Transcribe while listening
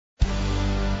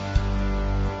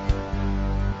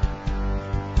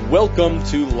Welcome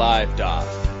to Live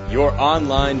Daf, your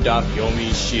online Daf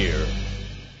Yomi Shir.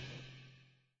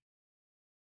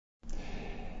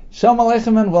 Shalom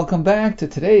Aleichem and welcome back to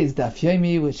today's Daf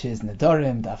Yomi, which is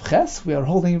Nedarim Daf Ches. We are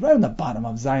holding right on the bottom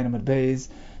of Zayin Amud Beis,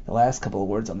 the last couple of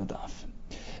words on the Daf.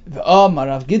 V'amar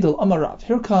Rav Gidol Amar Rav.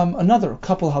 Here come another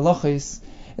couple halachos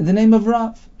in the name of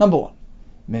Rav. Number one,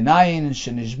 Menayin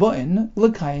shenishboin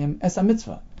l'kayim es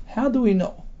mitzvah. How do we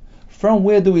know? From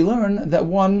where do we learn that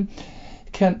one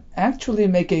can actually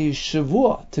make a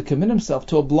shavua to commit himself,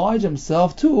 to oblige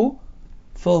himself to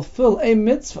fulfill a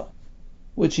mitzvah,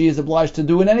 which he is obliged to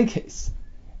do in any case?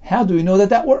 How do we know that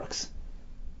that works?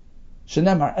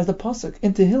 Shenemar, as the pasuk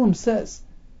in Tehillim says,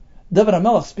 David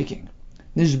HaMelech speaking,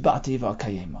 Nishbati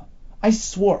v'akayema. I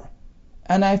swore,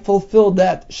 and I fulfilled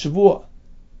that shavua.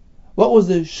 What was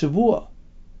the shavua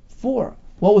for?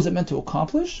 What was it meant to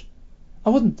accomplish? I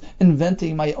wasn't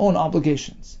inventing my own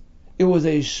obligations. It was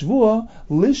a shvua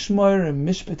lishmoir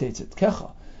mishpatei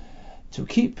tzedkecha, to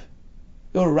keep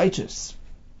your righteous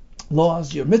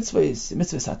laws, your mitzvahs,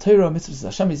 mitzvahs haTorah, mitzvahs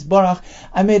Hashem Yisbarach.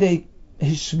 I made a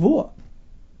shvua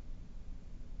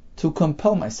to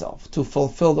compel myself to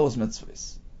fulfill those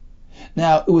mitzvahs.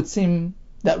 Now, it would seem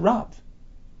that Rav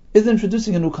is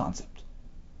introducing a new concept,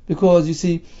 because you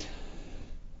see,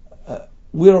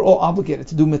 we are all obligated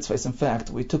to do mitzvahs. In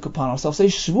fact, we took upon ourselves a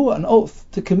shvua, an oath,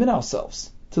 to commit ourselves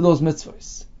to those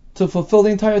mitzvahs, to fulfill the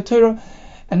entire Torah,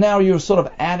 and now you're sort of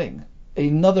adding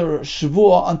another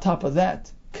shvua on top of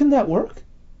that. Can that work?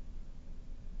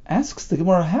 Asks the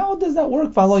Gemara, how does that work?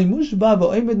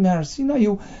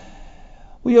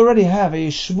 We already have a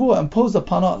shvua imposed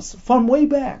upon us from way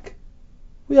back.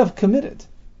 We have committed.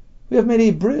 We have made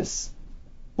a bris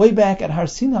way back at Har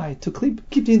Sinai to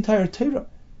keep the entire Torah.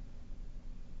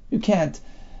 You can't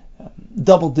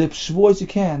double dip shvuos. You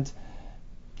can't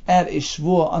add a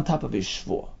shvua on top of a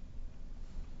shvua.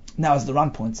 Now, as the Ran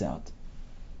points out,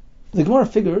 the Gemara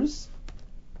figures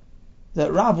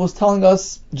that Rav was telling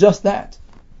us just that.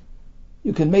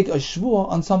 You can make a shvua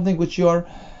on something which you are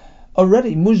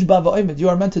already mushba v'omed. You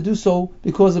are meant to do so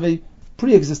because of a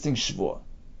pre-existing shvua.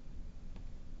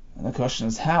 And the question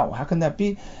is how? How can that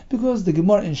be? Because the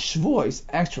Gemara in shvuos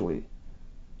actually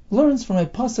learns from a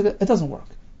pasuk. It doesn't work.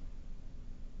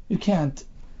 You can't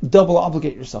double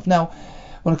obligate yourself. Now,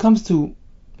 when it comes to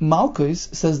Malchus,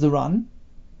 says the Ran,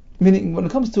 meaning when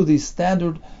it comes to the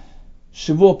standard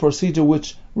shavua procedure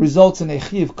which results in a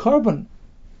chiyuv carbon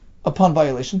upon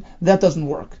violation, that doesn't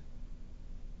work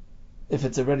if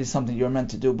it's already something you're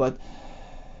meant to do. But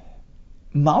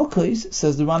Malchus,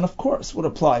 says the Ran, of course, would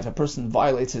apply if a person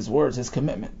violates his words, his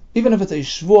commitment. Even if it's a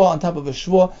shvua on top of a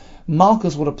shvua,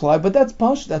 Malchus would apply, but that's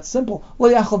posh, that's simple.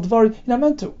 Lo yachal dvari, you're not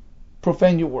meant to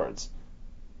profane your words.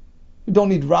 You don't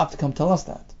need Rav to come tell us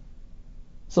that.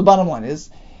 So bottom line is,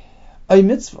 a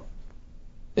mitzvah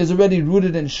is already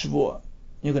rooted in shvua.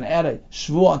 You're going to add a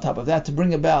shvua on top of that to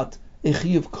bring about a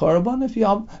chiyuv korban if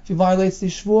he violates the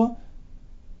shvua.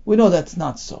 We know that's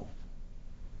not so.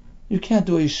 You can't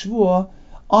do a shvua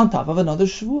on top of another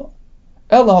shvua.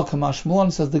 Ela kamash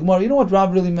mulan, says the Gemara. You know what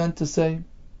Rav really meant to say?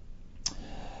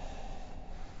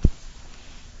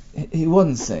 He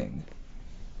wasn't saying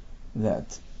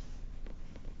that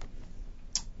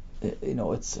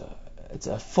it's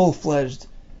a full-fledged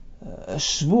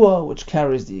shvua which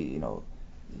carries the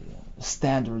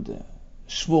standard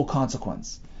shvua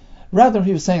consequence. Rather,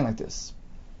 he was saying like this: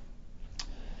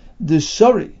 the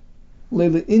shari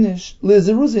le'inish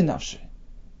le'zeruzi nafshi.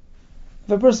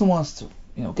 If a person wants to,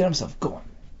 get himself going,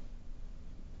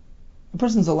 a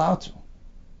person's allowed to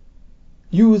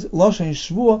use lashon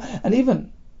shvua and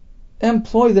even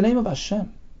employ the name of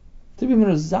Hashem to be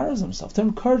mezaris himself, to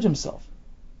encourage himself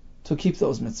to keep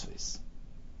those mitzvahs.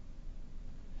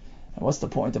 And what's the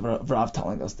point of Rav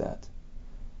telling us that?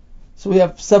 So we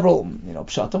have several,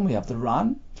 pshatim. We have the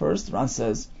Ran first. The Ran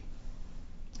says,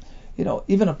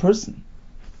 even a person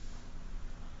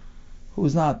who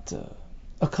is not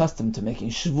accustomed to making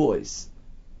shvuos,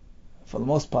 for the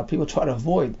most part, people try to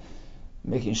avoid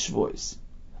making shvuos,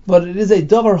 but it is a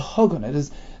davar hagun. It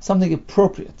is something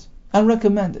appropriate and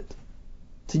recommended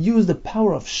to use the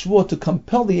power of shvua to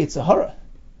compel the Yetzer Hara,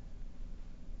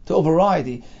 to override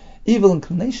the evil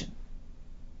inclination,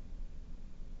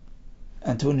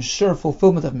 and to ensure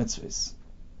fulfillment of mitzvahs.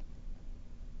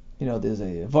 There's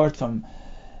a vart from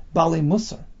Bali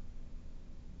Musar.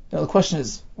 The question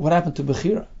is, what happened to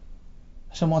Bechira?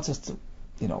 Hashem wants us to,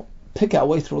 pick our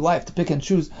way through life, to pick and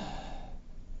choose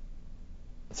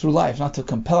through life, not to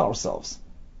compel ourselves.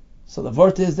 So the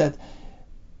vart is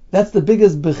that's the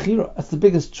biggest bechira, that's the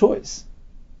biggest choice.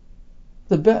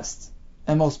 The best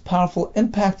and most powerful,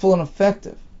 impactful and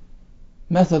effective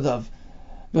method of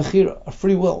bechira, a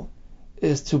free will,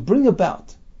 is to bring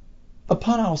about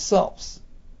upon ourselves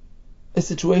a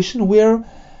situation where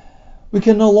we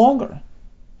can no longer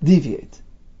deviate.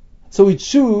 So we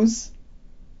choose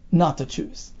not to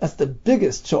choose. That's the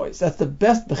biggest choice. That's the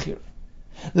best bechira.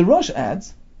 The Rosh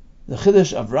adds, the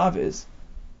Chiddush of Rav is,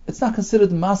 it's not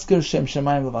considered masker Shem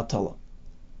Shemayim Levatala.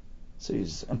 So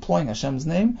he's employing Hashem's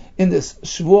name in this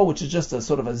shvuah, which is just a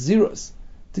sort of a zeros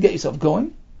to get yourself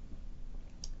going.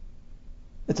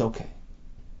 It's okay.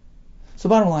 So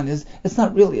bottom line is, it's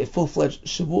not really a full-fledged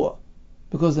shvuah,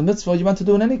 because the mitzvah you want to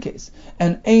do in any case.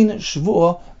 And ein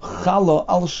shvuah chala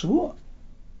al shvuah.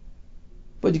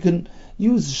 But you can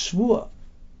use shvuah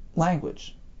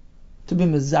language to be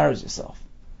mezarez yourself,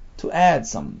 to add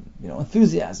some,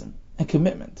 enthusiasm and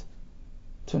commitment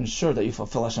to ensure that you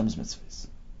fulfill Hashem's mitzvahs.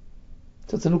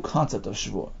 So it's a new concept of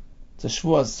shvuah. It's a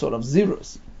shvuah sort of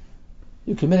zeros.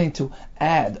 You're committing to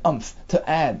add umph, to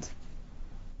add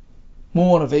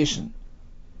more motivation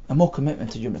and more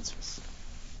commitment to your mitzvahs.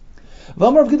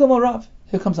 V'amar Rav Gidol Rav.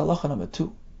 Here comes halacha number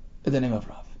 2 in the name of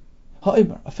Rav.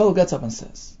 Ha'imar, a fellow gets up and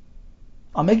says,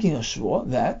 I'm making a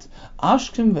shvuah that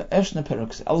ashkim ve'eshne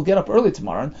perek. I will get up early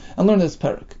tomorrow and learn this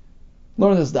perek,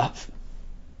 learn this daf.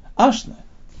 Ashne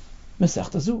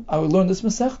mesechta zu. I will learn this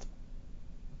mesechta.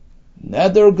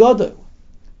 Nedar gadol,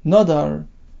 nadar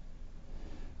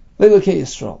leilokei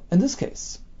Yisrael. In this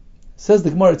case, says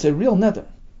the Gemara, it's a real neder.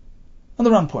 And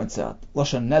the Ram points out,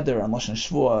 lashon neder and lashon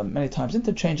shvuah many times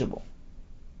interchangeable,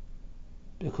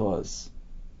 because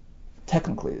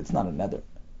technically it's not a neder.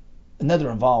 A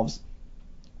neder involves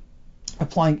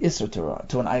applying isser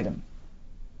to an item.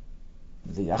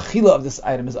 The achila of this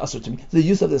item is asr to me. The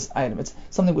use of this item, it's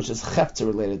something which is chefta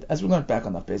related, as we learned back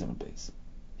on the base and base.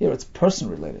 Here it's person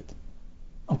related.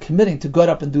 I'm committing to get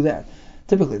up and do that.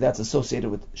 Typically that's associated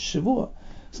with shavua.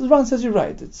 So the Ran says you're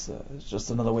right. It's just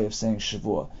another way of saying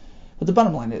shavua. But the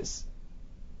bottom line is,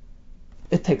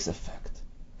 it takes effect.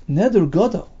 Neder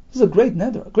gadol. This is a great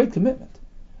neder, a great commitment.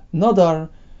 Nadar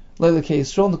leilokei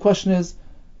Yisrael. And the question is,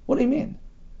 what do you mean?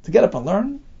 To get up and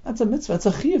learn? That's a mitzvah. It's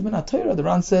a chiyuv min ha-Torah. The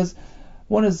Ran says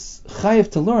one is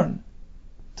chayiv to learn.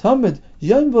 Tamid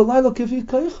yom v'layla kifi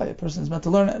kayichay. A person is meant to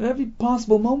learn at every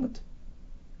possible moment,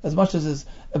 as much as his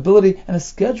ability and his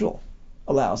schedule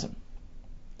allows him.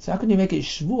 So how can you make a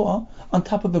shvuah on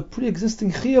top of a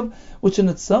pre-existing chiyuv, which in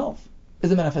itself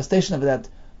is a manifestation of that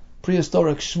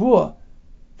prehistoric shvuah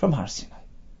from Har Sinai?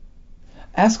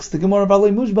 Asks the Gemara,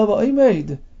 Balei Mush Bava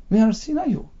Oimeid mi Har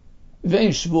Sinayu. Ve'in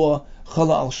shvuah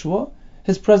chala al shvuah.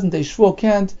 His present day shvuah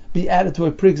can't be added to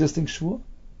a pre-existing shvuah.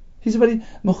 He's already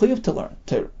mechuyev to learn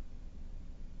Torah.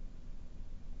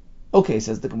 Okay,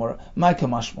 says the Gemara, my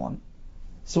kamashmon.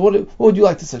 So what would you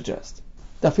like to suggest?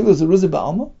 Dafilu is a ruzi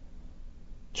ba'alma?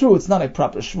 True, it's not a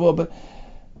proper shvuah, but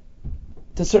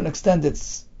to a certain extent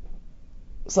it's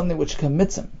something which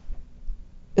commits him.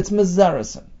 It's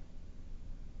mezaris him.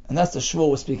 And that's the shvuah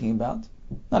we're speaking about.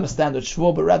 Not a standard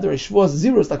shvuah, but rather a shvuah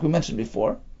zeros, like we mentioned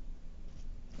before,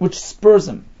 which spurs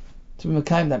him to be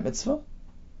mekayim that mitzvah.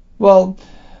 Well,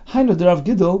 Hainu de Rav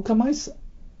Gidol kamaisa.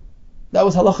 That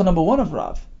was halacha number 1 of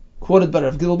Rav, quoted by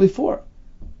Rav Gidol before.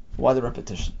 Why the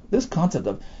repetition? This concept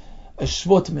of a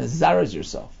shvuah to mezaris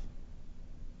yourself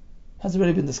has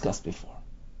already been discussed before.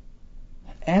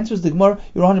 Answers the Gemara,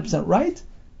 you're 100% right.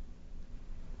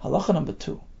 Halacha number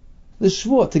 2. The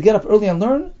shvuah to get up early and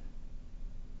learn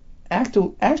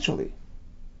actually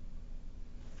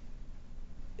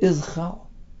is chal.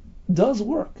 Does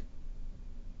work.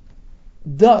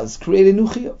 Does create a new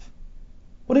chiyuv.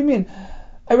 What do you mean?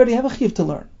 I already have a chiyuv to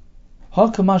learn.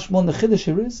 Ha-kamash mon the chiddush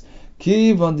here is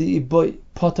kivan di iboy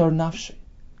potar nafshe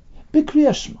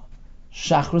bikriyashma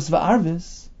shachris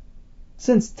va'arvis.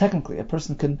 Since technically a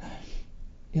person can,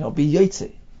 be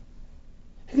yotze,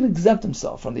 he can exempt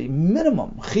himself from the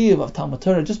minimum chiyuv of Talmud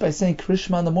Torah just by saying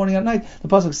Krishma in the morning and at night. The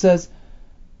pasuk says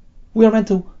we are meant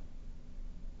to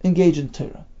engage in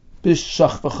Torah,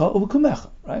 b'shachvacha u'v'kumecha,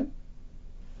 right?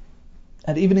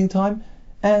 At evening time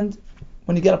and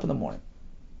when you get up in the morning.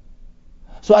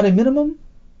 So at a minimum,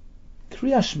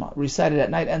 Kriya Shema recited at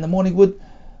night and in the morning would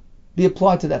be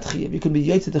applied to that chiyuv. You can be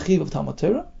yotze the chiyuv of Talmud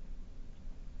Torah.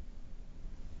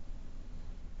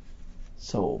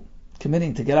 So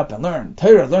committing to get up and learn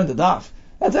Torah, learn the daf,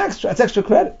 that's extra. That's extra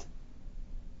credit.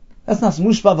 That's not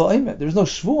mushba v'oimed. There's no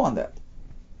shvu on that.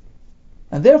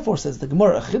 And therefore, says the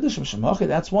Gemara,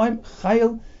 that's why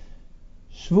chayil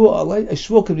shvu alei, a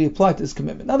shvu can be applied to this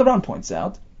commitment. Now the Ram points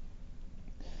out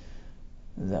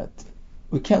that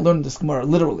we can't learn this Gemara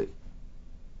literally.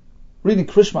 Reading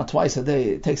Krishma twice a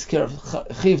day takes care of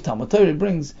chiv Talmud Torah. It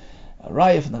brings a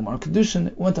raya from the Gemara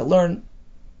Kedushin. We want to learn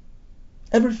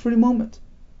every free moment.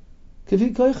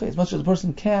 as much as a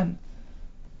person can,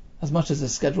 as much as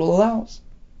his schedule allows.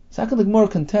 So how can the Gemara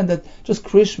contend that just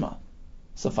Krishma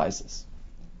suffices?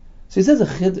 So he says a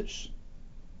chiddush.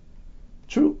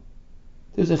 True,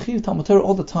 there's a chiyuv Talmud Torah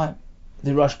all the time.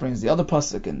 The Rush brings the other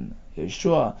pasuk in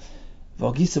Yeshua,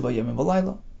 V'agisa b'yamim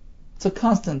v'layla. It's a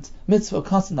constant mitzvah, a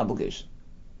constant obligation.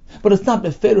 But it's not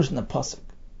beferush in the pasuk.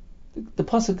 The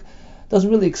pasuk doesn't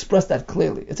really express that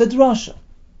clearly. It's a drasha.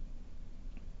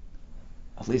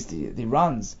 At least the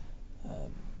Ran's,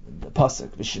 the pasuk,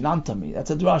 Vishinantami,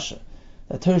 that's a drasha.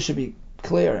 That Torah should be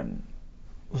clear and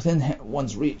within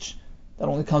one's reach. That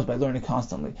only comes by learning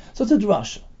constantly. So it's a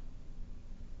drasha.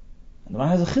 And the Ran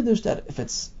has a chiddush that if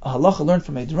it's a halacha learned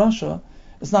from a drasha,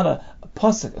 it's not a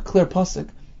pasuk, a clear pasuk,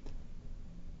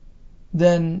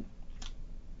 then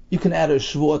you can add a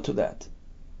shvuah to that.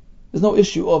 There's no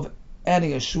issue of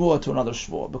adding a shvuah to another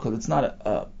shvuah because it's not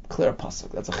a clear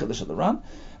pasuk. That's a chiddush of the Ran, and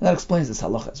that explains this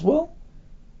halacha as well.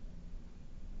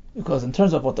 Because in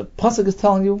terms of what the pasuk is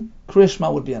telling you,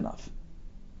 Krishma would be enough.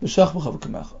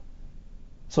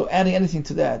 So adding anything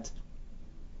to that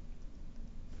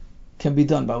can be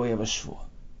done by way of a shvuah.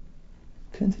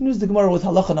 Continues the Gemara with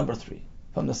halacha number 3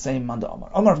 from the same Manda Amar.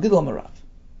 Amar of Gidol Amarav.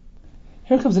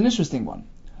 Here comes an interesting one.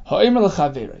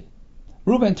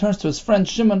 Reuben turns to his friend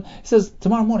Shimon. He says,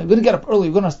 tomorrow morning we're going to get up early.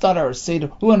 We're going to start our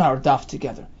seder. We'll learn our daf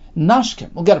together.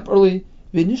 Nashkem. We'll get up early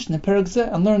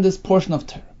and learn this portion of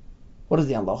Torah. What is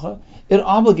the halacha? It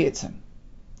obligates him.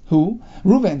 Who?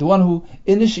 Reuben, the one who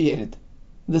initiated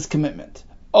this commitment.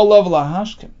 So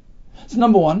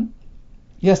number 1,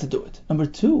 he has to do it. Number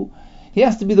 2, he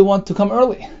has to be the one to come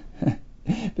early.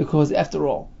 Because after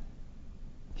all,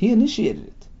 he initiated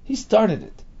it. He started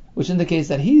it. Which indicates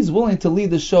that he's willing to lead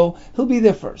the show. He'll be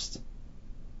there first.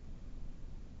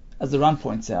 As the Ran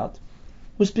points out,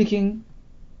 we're speaking,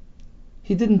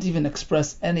 he didn't even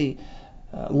express any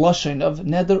lashon of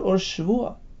neder or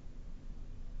shvuah.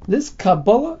 This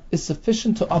Kabbalah is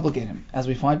sufficient to obligate him, as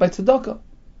we find by tzedakah.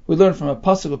 We learn from a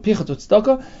pasuk of Picha to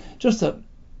tzedakah, just a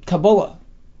Kabbalah,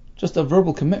 just a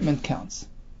verbal commitment counts.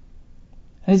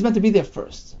 And he's meant to be there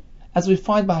first, as we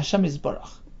find by Hashem Yisbarach,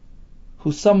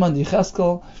 who summoned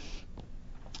Yecheskel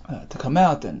to come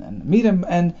out and meet him,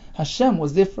 and Hashem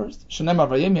was there first.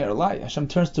 Hashem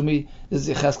turns to me, this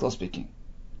is Yecheskel speaking.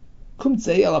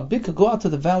 Go out to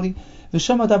the valley,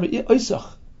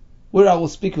 where I will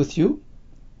speak with you.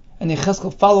 And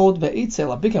Yecheskel followed,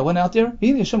 went out there,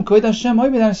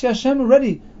 Hashem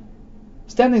already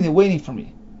standing there waiting for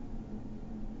me.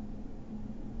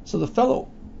 So the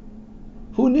fellow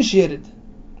who initiated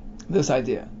this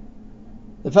idea,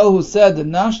 the fellow who said the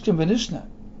Nashkim V'Nishna,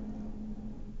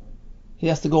 he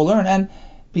has to go learn and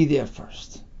be there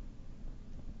first.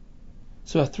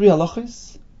 So we have 3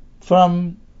 halachas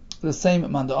from the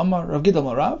same Manda Amar, Rav Gidol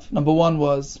Amarav. Number 1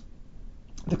 was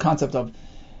the concept of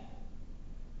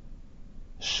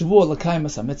Shvuah l'kayim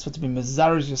as a mitzvah, to be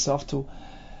mezarish yourself, to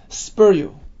spur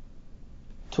you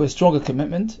to a stronger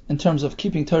commitment in terms of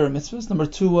keeping Torah mitzvahs. Number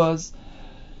 2 was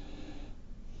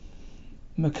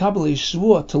Mekabel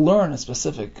Shvuah, to learn a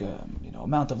specific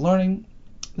amount of learning.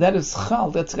 That is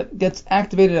chal, that gets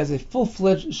activated as a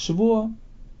full-fledged Shvuah.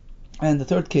 And the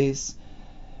 3rd case,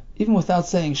 even without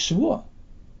saying Shvuah,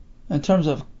 in terms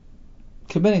of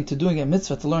committing to doing a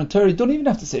mitzvah to learn Torah, you don't even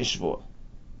have to say Shvuah.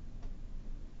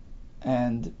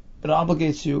 And it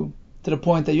obligates you to the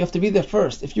point that you have to be there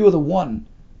first, if you were the one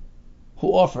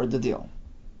who offered the deal.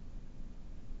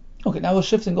 Okay, now we'll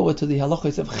shift and go to the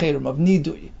halachos of cherem, of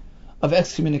nidui, of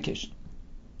excommunication.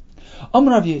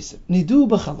 Amar Rav Yosef, nidu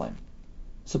b'chalaim.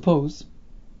 Suppose,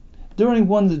 during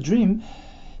one dream,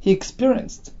 he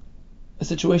experienced a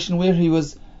situation where he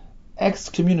was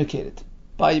excommunicated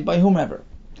by whomever.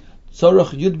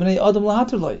 Tzorach yud b'nei adam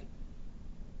lahater loi.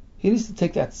 He needs to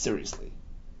take that seriously.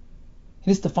 He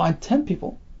needs to find 10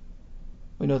 people.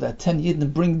 We know that 10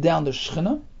 Yidden bring down the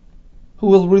Shekhinah, who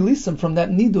will release him from that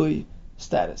nidui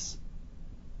status.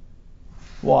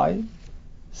 Why?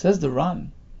 Says the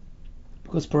Ran,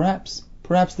 because perhaps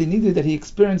the nidui that he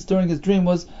experienced during his dream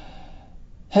was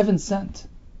heaven sent,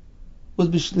 was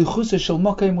b'shlichus shel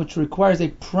makayim, which requires a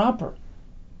proper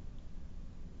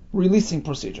releasing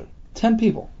procedure. 10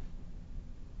 people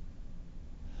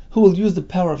who will use the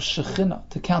power of Shekhinah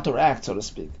to counteract, so to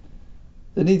speak,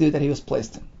 the nidui that he was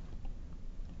placed in.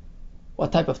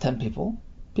 What type of 10 people?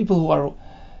 People who are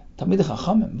Talmidei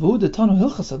Chachamim, v'hu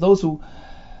hilchasa, those who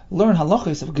learn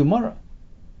halachos of Gemara,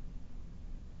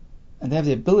 and they have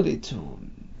the ability to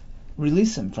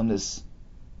release him from this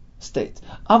state.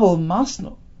 Aval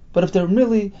masnu, but if they're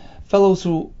merely fellows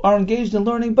who are engaged in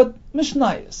learning, but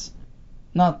mishnayos,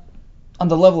 not on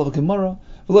the level of Gemara,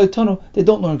 v'lo yitonu, they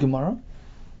don't learn Gemara,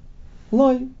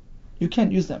 Loi, you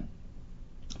can't use them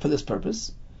for this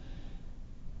purpose.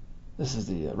 This is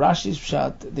the Rashi's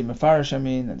Pshat, the Mefarish,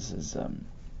 and this is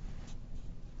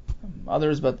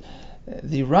others, but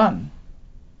the Ran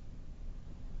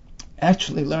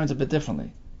actually learns a bit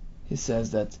differently. He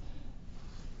says that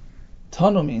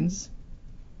Tanu means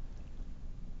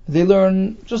they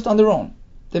learn just on their own.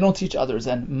 They don't teach others.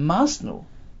 And Masnu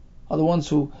are the ones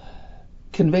who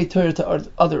convey Torah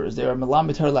to others. They are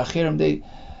Melamed Torah Lachirim. They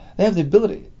have the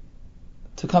ability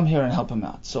to come here and help him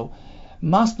out. So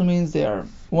Masnu means they are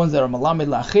ones that are Melamed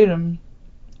Lachirim.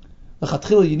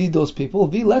 L'chatchila, you need those people.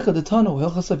 V'leka de Tanu,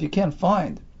 Hilchasa, if you can't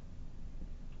find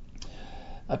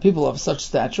people of such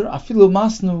stature, Afilu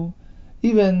Masnu,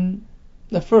 even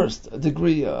the first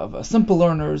degree of simple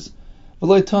learners,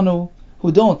 V'loi Tanu,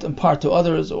 who don't impart to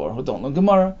others or who don't learn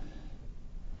Gemara,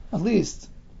 at least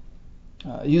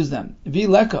use them.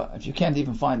 V'leka, if you can't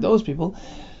even find those people,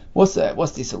 what's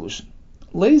the solution?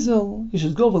 Lezel, you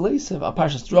should go v'leisev,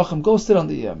 aparshas drachim, go sit on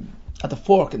the at the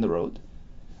fork in the road.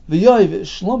 V'yoiv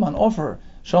shlom, and offer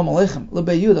shalom aleichem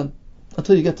lebeyud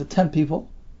until you get to 10 people.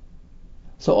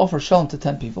 So offer shalom to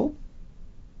 10 people.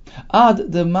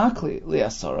 Ad the makli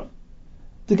liasara,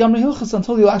 the gamri hilchas,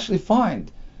 until you actually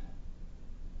find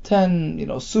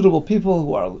 10 suitable people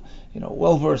who are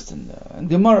well versed in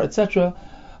Gemara, etc.,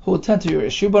 who will tend to your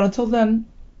issue. But until then,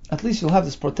 at least you'll have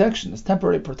this protection, this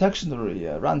temporary protection.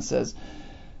 The Ran says,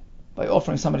 by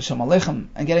offering somebody Shalom Aleichem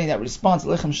and getting that response,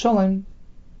 Aleichem Shalom,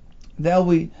 they'll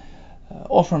we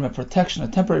offer him a protection, a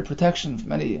temporary protection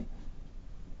from any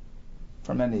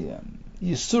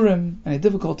Yisurim, any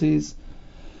difficulties,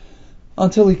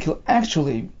 until he can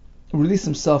actually release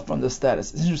himself from this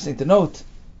status. It's interesting to note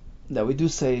that we do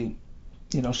say,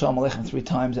 Shalom Aleichem 3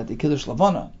 times at the Kiddush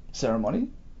Lavana ceremony,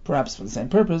 perhaps for the same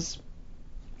purpose.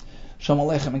 Shalom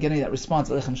Aleichem, and getting that response,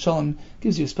 Aleichem Shalom,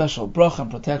 gives you a special bracha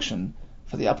and protection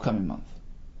for the upcoming month.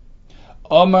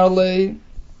 Omar le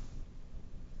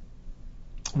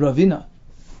Ravina,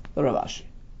 the Rav Ashi.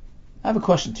 I have a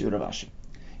question to you, Rav Ashi.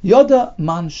 Yoda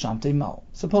man shamte mal.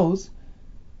 Suppose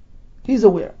he's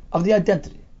aware of the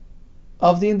identity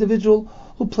of the individual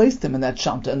who placed him in that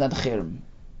shamta, in that cherem,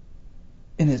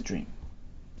 in his dream.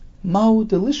 Ma'u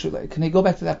delishule. Can he go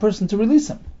back to that person to release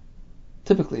him?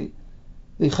 Typically,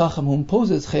 the chacham who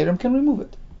imposes cherem can remove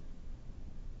it.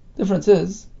 Difference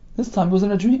is, this time it was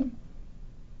in a dream.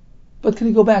 But can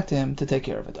he go back to him to take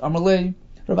care of it? Amalei,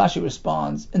 Rav Ashi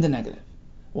responds in the negative.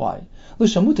 Why?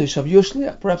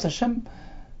 Perhaps Hashem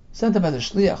sent him as a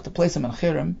shliach to place him in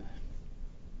cherem.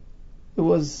 It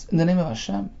was in the name of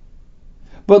Hashem.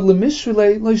 But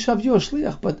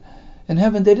but in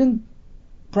heaven they didn't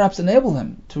perhaps enable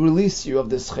him to release you of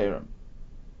this cherem.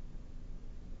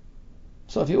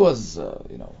 So if he was,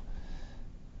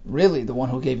 really the one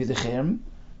who gave you the cherem,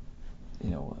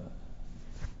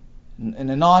 in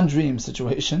a non-dream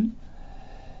situation,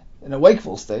 in a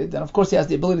wakeful state, then of course he has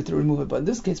the ability to remove it. But in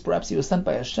this case, perhaps he was sent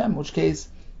by Hashem, in which case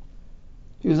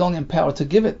he was only empowered to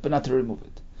give it, but not to remove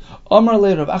it. Omar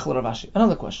later of Achla Rav Ashi.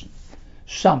 Another question.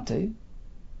 Shamte,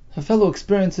 a fellow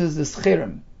experiences this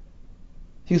cherem.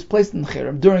 He was placed in the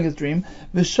cherem during his dream.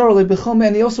 V'sharle b'chome,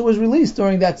 and he also was released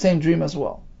during that same dream as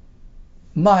well.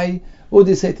 What would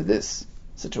he say to this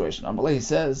situation? Amalei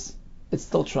says, it's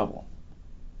still trouble.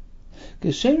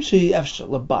 Just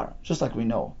like we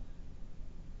know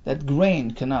that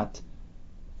grain cannot,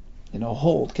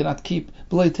 cannot keep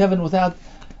below heaven without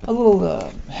a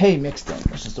little hay mixed in.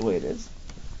 That's just the way it is.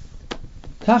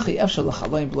 The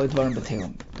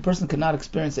person cannot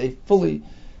experience a fully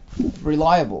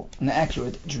reliable and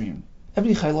accurate dream.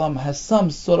 Every chaylam has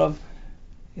some sort of,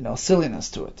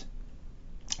 silliness to it.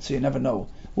 So you never know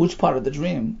which part of the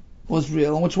dream was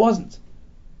real and which wasn't.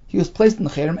 He was placed in the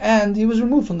cherem and he was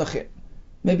removed from the cherem.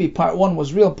 Maybe part 1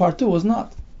 was real, part 2 was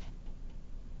not.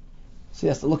 So he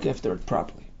has to look after it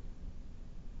properly.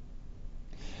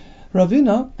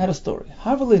 Ravina had a story.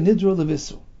 Havale nidro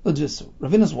levisu.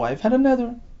 Ravina's wife had a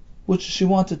nether, which she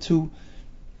wanted to,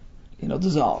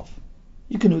 dissolve.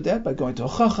 You can do that by going to a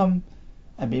chacham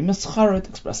and being mischaret,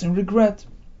 expressing regret.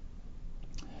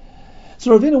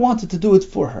 So Ravina wanted to do it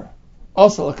for her.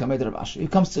 Also, like Rav Ashi, he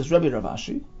comes to his Rebbe Rav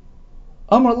Ashi.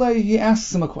 Amar lei, he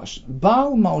asks him a question.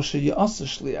 Baal Moshe ya'asa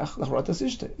shliach l'charatas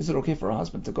ishte. Is it okay for a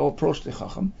husband to go approach the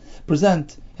chacham,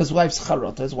 present his wife's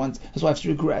charata, his wife's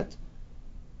regret,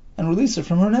 and release her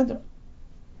from her neder?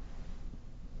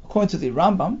 According to the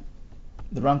Rambam,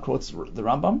 the Ram quotes the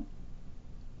Rambam,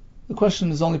 the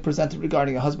question is only presented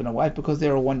regarding a husband and wife because they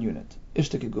are one unit.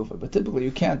 Ishte kegufa. But typically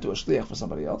you can't do a shliach for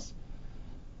somebody else.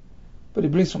 But he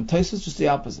brings from Taisus just the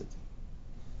opposite.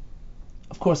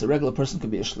 Of course, a regular person could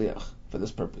be a shliach for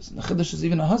this purpose. And the chiddush is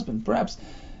even a husband. Perhaps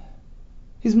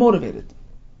He's motivated.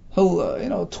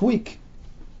 He'll, tweak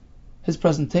his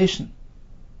presentation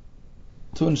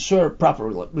to ensure proper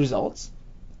results.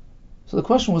 So the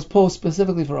question was posed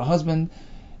specifically for a husband: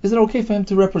 is it okay for him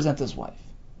to represent his wife?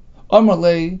 Amar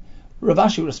lei, Rav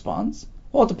Ashi responds,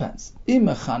 well, it depends.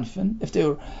 If they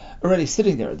were already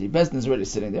sitting there, the bezdin is already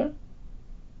sitting there, in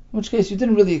which case you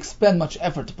didn't really expend much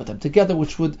effort to put them together,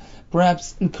 which would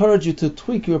perhaps encourage you to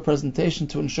tweak your presentation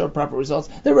to ensure proper results.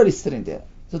 They're already sitting there,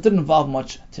 so it didn't involve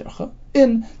much tircha.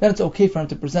 Then it's okay for him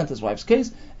to present his wife's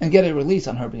case and get a release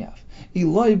on her behalf.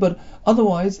 Eloi, but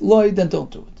otherwise, loy, then don't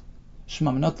do it.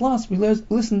 Shema minat las, we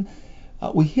listen,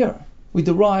 we hear, we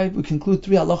conclude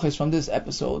 3 halachos from this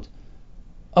episode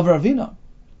of Ravina,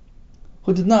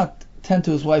 who did not tend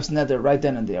to his wife's neder right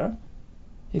then and there.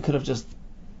 He could have just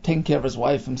taken care of his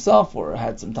wife himself or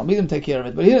had some talmidim take care of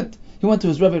it, but he didn't. He went to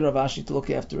his Rebbe Rav Ashi to look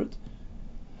after it.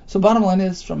 So bottom line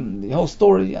is, from the whole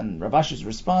story and Rav Ashi's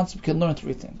response, we can learn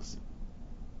 3 things.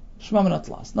 Shema minat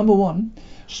las. Number 1,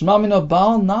 Shema mina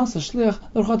baal nas shliach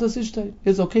l'chatas ishtay.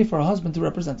 It's okay for a husband to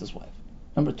represent his wife.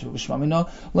 Number 2, Shema mina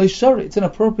leishari. It's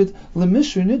inappropriate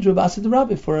lemishri nidra b'asid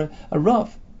rabbi, for a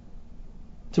rav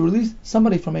to release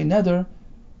somebody from a neder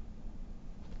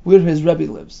where his Rebbe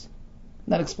lives.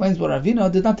 And that explains why Ravina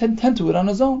did not tend to it on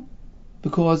his own,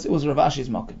 because it was Rav Ashi's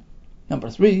makom. Number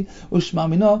 3, Ushma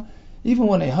mina, even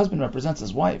when a husband represents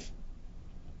his wife,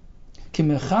 if the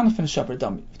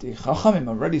Chachamim are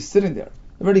already sitting there,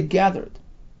 already gathered,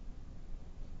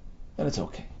 then it's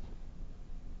okay.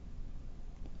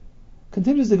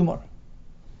 Continues the Gemara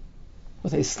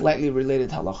with a slightly related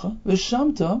halacha.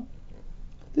 V'shamta,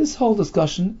 this whole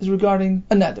discussion is regarding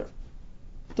a neder.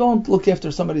 Don't look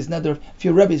after somebody's neder if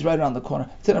your Rebbe is right around the corner.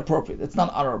 It's inappropriate. It's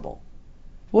not honorable.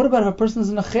 What about if a person is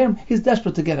in a cherem? He's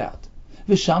desperate to get out.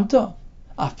 V'shamta,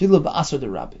 afilu ba'asar de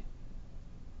Rabbi.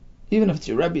 Even if it's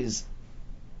your Rebbe's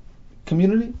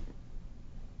community,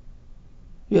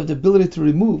 you have the ability to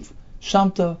remove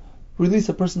shamta, release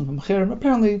a person from cherem.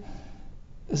 Apparently,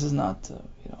 this is not,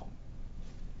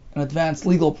 an advanced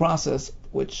legal process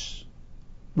which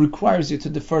requires you to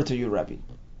defer to your Rebbe.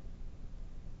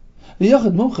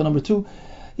 Number 2,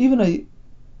 even a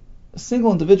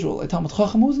single individual, a Talmid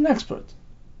Chacham, who is an expert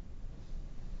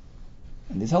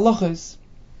in these halachas,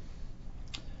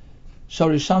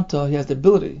 Shari Shamta, he has the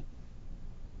ability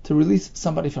to release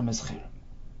somebody from his cherem.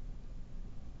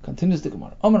 Continues the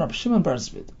Gemara. Amar Rab Shimon bar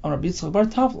Zvid, Amar Rab Yitzchak bar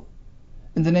Tavla,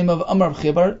 in the name of Amar Rab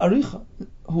Chia bar Aricha,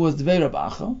 who was the Dvei Rab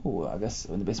Acha, who I guess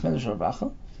in the base medrash Rab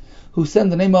Acha, who said in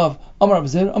the name of Amar Rab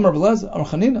Zer, Amar Rab Lezer, Amar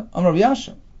Chanina, Amar Rab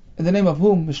Yashem, in the name of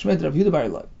whom Mishmed Rav Yehuda bar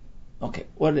Eloi. Okay,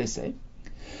 what do they say?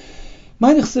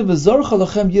 What does the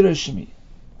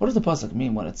pasuk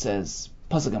mean when it says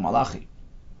pasuk Malachi?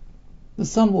 The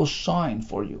sun will shine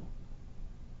for you.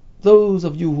 Those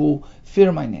of you who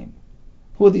fear my name.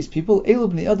 Who are these people?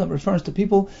 Elu b'nei Adam refers to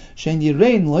people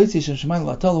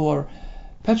who are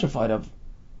petrified of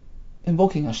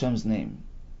invoking Hashem's name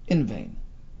in vain.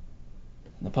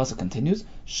 And the pasuk continues,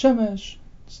 Shemesh,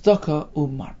 tzedakah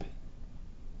u'marpe.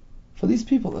 For these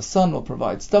people, the sun will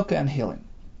provide tzedakah and healing.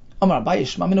 Amar Abaye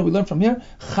Shmamina, we learn from here,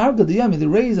 Charga diyami, the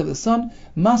rays of the sun,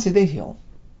 masi, they heal.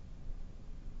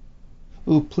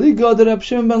 Upliga de Reb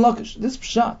Shimon ben Lakish. This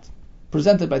pshat,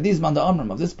 presented by these Manda Amram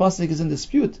of this pasuk, is in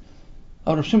dispute.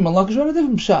 Of Reb Shimon ben Lakish, or a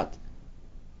different pshat.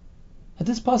 And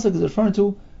this pasuk is referring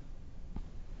to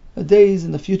the days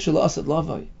in the future, la'asad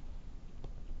lavai,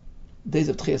 days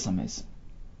of Tchias HaMesim.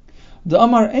 The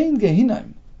Amar ein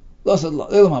gehinaim, la'asad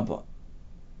le'elam haba.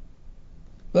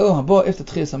 Le'elam haba, if the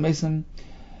Tchias HaMesim,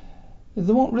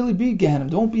 there won't really be Gehenim.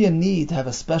 There won't be a need to have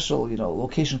a special,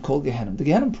 location called Gehenim. The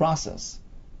Gehenim process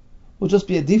will just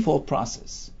be a default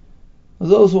process.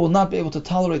 Those who will not be able to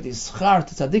tolerate these schar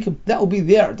tzaddikim, that will be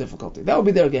their difficulty. That will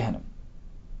be their Gehenim.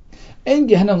 Ein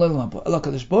Gehenim le'elam haba, ela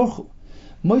kadosh baruch hu,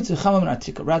 moitzi chamam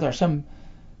atika. Rather, Hashem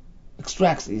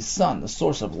extracts the sun, the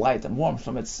source of light and warmth,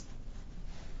 from its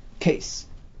case,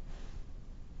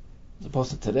 as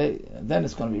opposed to today. And then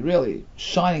it's going to be really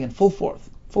shining in full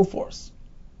force.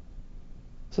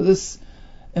 So this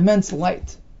immense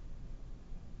light,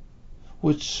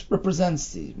 which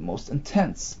represents the most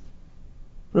intense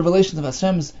revelation of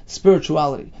Hashem's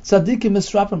spirituality, tzaddikim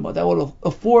misrapim, that will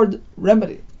afford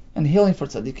remedy and healing for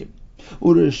tzaddikim.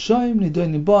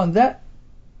 And that,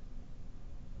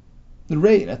 the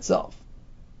ray in itself,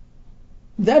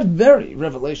 that very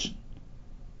revelation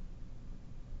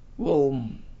will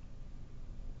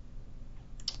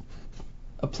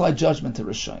apply judgment to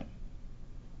Rishayim.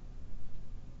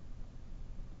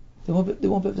 They won't be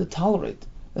able to tolerate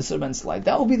this immense light.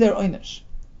 That will be their oynish.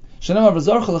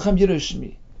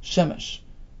 Shemesh.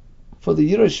 For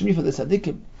the Yirei Shemi, for the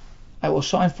tzaddikim, I will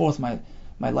shine forth my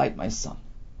my light, my sun.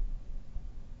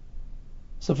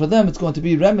 So for them it's going to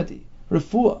be remedy,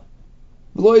 refuah.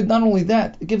 Not only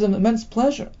that, it gives them immense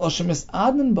pleasure. They'll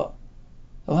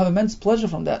have immense pleasure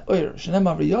from that oir.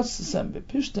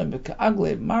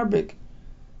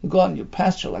 You go out in your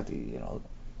pasture like the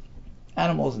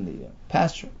animals in the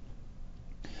pasture.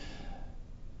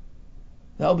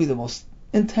 That will be the most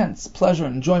intense pleasure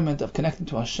and enjoyment of connecting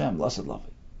to Hashem, blessed love.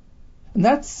 And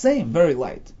that same very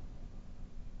light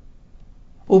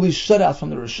will be shut out from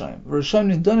the Rishayim.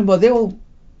 They will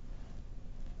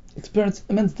experience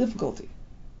immense difficulty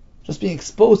just being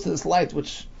exposed to this light,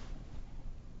 which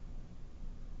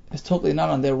is totally not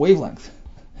on their wavelength.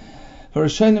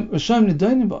 Since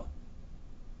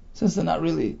they're not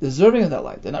really deserving of that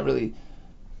light, they're not really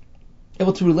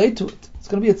able to relate to it. It's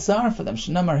going to be a tsar for them. It's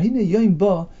going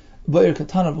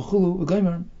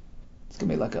to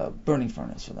be like a burning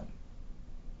furnace for them.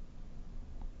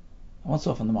 And once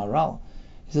off in the Maharal,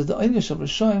 he says the Einish of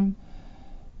Rishonim,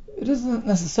 it isn't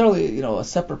necessarily a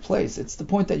separate place. It's the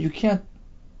point that you can't,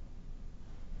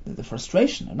 the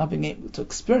frustration of not being able to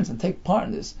experience and take part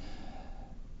in this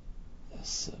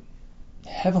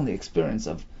heavenly experience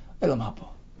of Elam Haba.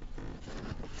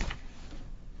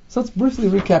 So let's briefly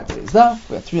recap today's daf.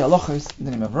 We have 3 halachos in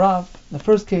the name of Rav. In the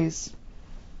first case,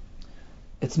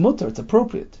 it's mutter, it's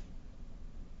appropriate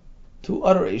to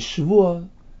utter a shvuah,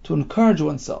 to encourage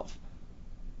oneself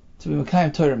to be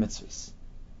mekayim Torah mitzvahs.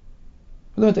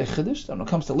 We learned a chiddush that when it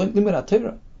comes to limud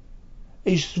Torah,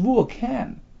 a shvuah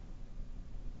can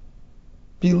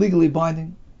be legally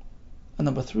binding. And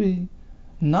number 3,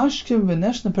 nashkim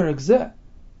v'neshna perek zeh,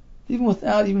 even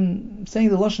without even saying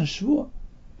the lashon shvuah,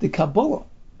 the Kabbalah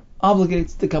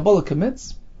obligates, the Kabbalah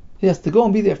commits, he has to go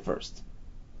and be there first.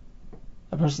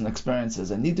 A person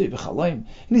experiences a nidui b'chalayim,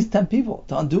 he needs 10 people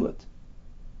to undo it.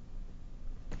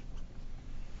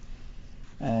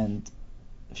 And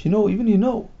if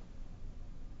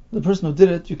the person who did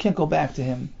it, you can't go back to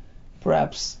him.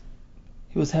 Perhaps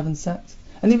he was heaven sent.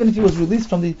 And even if he was released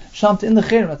from the Shamta in the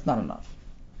Khair, that's not enough.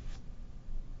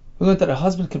 We learned that a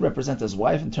husband can represent his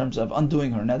wife in terms of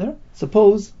undoing her nether.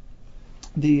 Suppose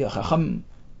the Chacham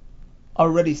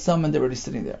already summoned, they're already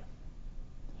sitting there.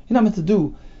 You're not meant to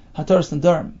do Hataras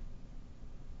Nedarim.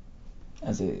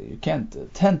 You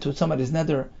can't tend to somebody's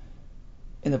nether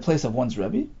in the place of one's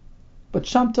Rebbe. But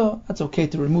Shamta, that's okay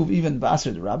to remove even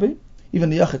V'asr the Rabbi. Even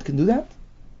the Yachid can do that.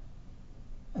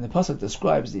 And the Pasuk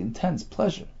describes the intense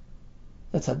pleasure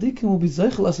that Tzaddikim will be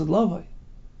Zeichel Asad Lavai.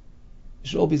 You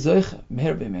should all be Zeichel,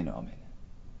 Meher B'Meinu Amen.